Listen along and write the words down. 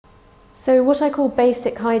So what I call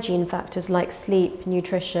basic hygiene factors like sleep,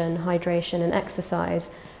 nutrition, hydration and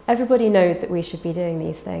exercise, everybody knows that we should be doing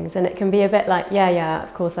these things, and it can be a bit like, yeah,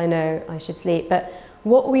 of course I know I should sleep, but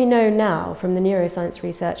what we know now from the neuroscience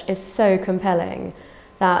research is so compelling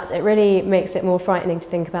that it really makes it more frightening to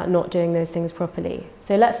think about not doing those things properly.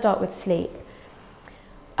 So let's start with sleep.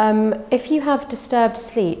 If you have disturbed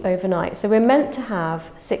sleep overnight, so we're meant to have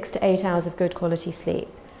 6 to 8 hours of good quality sleep.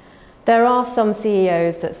 There are some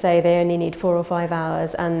CEOs that say they only need 4 or 5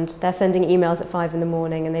 hours and they're sending emails at 5 in the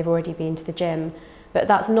morning and they've already been to the gym, but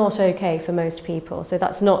that's not okay for most people, so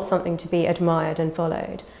that's not something to be admired and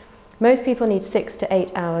followed. Most people need 6 to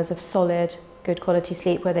 8 hours of solid, good quality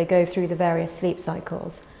sleep where they go through the various sleep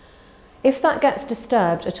cycles. If that gets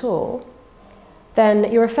disturbed at all,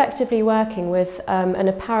 then you're effectively working with an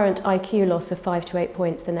apparent IQ loss of 5 to 8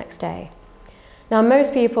 points the next day. Now,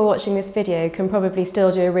 most people watching this video can probably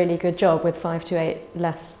still do a really good job with 5 to 8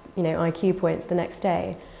 less, IQ points the next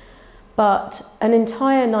day. But an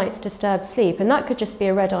entire night's disturbed sleep, and that could just be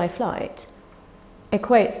a red-eye flight,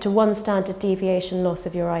 equates to 1 standard deviation loss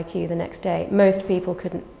of your IQ the next day. Most people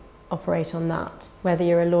couldn't operate on that, whether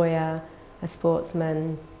you're a lawyer, a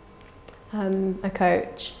sportsman, a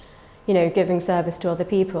coach, giving service to other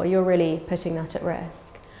people, you're really putting that at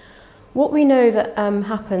risk. What we know that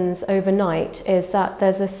happens overnight is that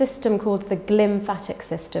there's a system called the glymphatic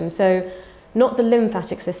system. So not the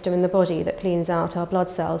lymphatic system in the body that cleans out our blood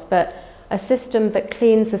cells, but a system that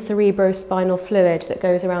cleans the cerebrospinal fluid that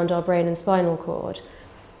goes around our brain and spinal cord.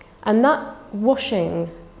 And that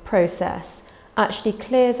washing process actually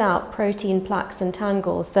clears out protein plaques and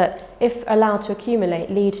tangles that, if allowed to accumulate,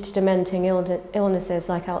 lead to dementing illnesses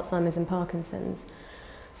like Alzheimer's and Parkinson's.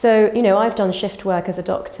 So, I've done shift work as a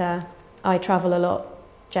doctor. I travel a lot,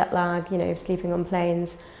 jet lag, sleeping on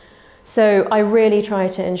planes. So I really try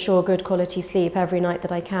to ensure good quality sleep every night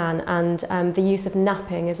that I can, and the use of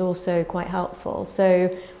napping is also quite helpful.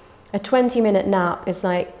 So a 20-minute nap is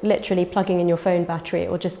like literally plugging in your phone battery.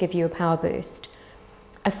 It will just give you a power boost.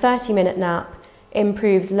 A 30-minute nap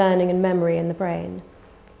improves learning and memory in the brain.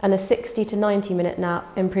 And a 60 to 90-minute nap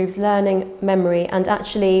improves learning, memory, and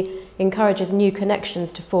actually encourages new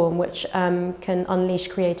connections to form, which can unleash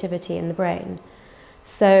creativity in the brain.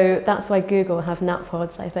 So that's why Google have nap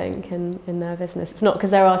pods, I think, in their business. It's not because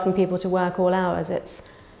they're asking people to work all hours, it's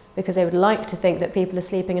because they would like to think that people are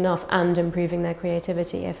sleeping enough and improving their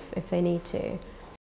creativity if they need to.